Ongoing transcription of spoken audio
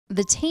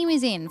The team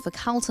is in for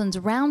Carlton's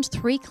round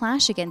 3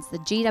 clash against the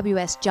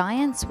GWS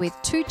Giants with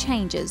 2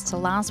 changes to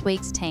last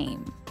week's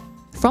team.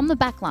 From the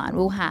backline,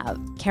 we'll have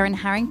Karen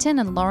Harrington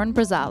and Lauren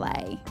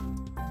Brazale.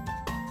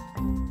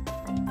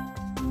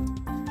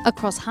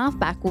 Across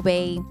halfback will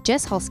be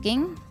Jess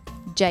Hosking,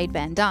 Jade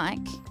Van Dyke,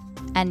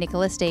 and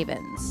Nicola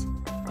Stevens.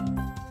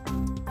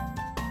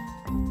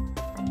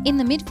 In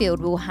the midfield,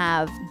 we'll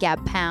have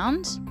Gab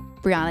Pound,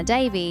 Brianna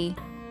Davey,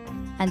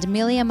 and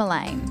Amelia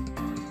Mullane.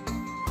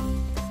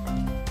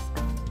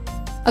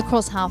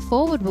 Across half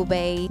forward will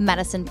be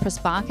Madison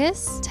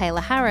Prasparkas, Taylor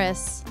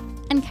Harris,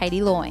 and Katie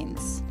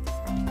Loynes.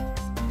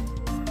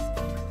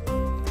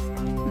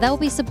 They'll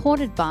be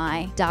supported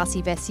by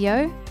Darcy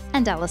Vesio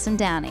and Alison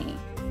Downey.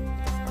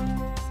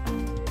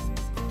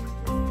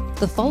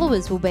 The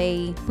followers will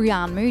be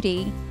Brianne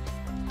Moody,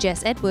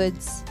 Jess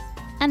Edwards,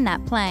 and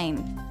Nat Plain.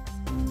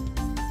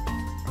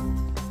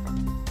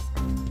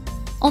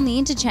 On the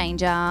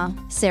interchange are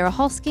Sarah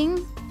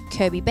Hosking,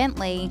 Kirby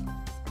Bentley,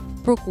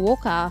 Brooke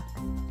Walker,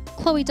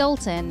 Chloe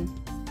Dalton,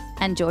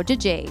 and Georgia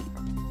G.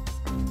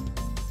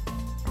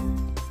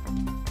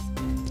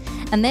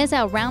 And there's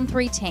our round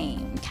 3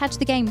 team. Catch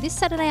the game this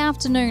Saturday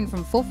afternoon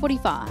from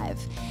 4:45.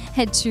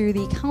 Head to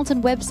the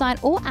Carlton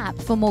website or app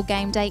for more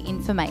game day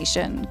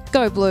information.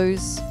 Go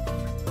Blues!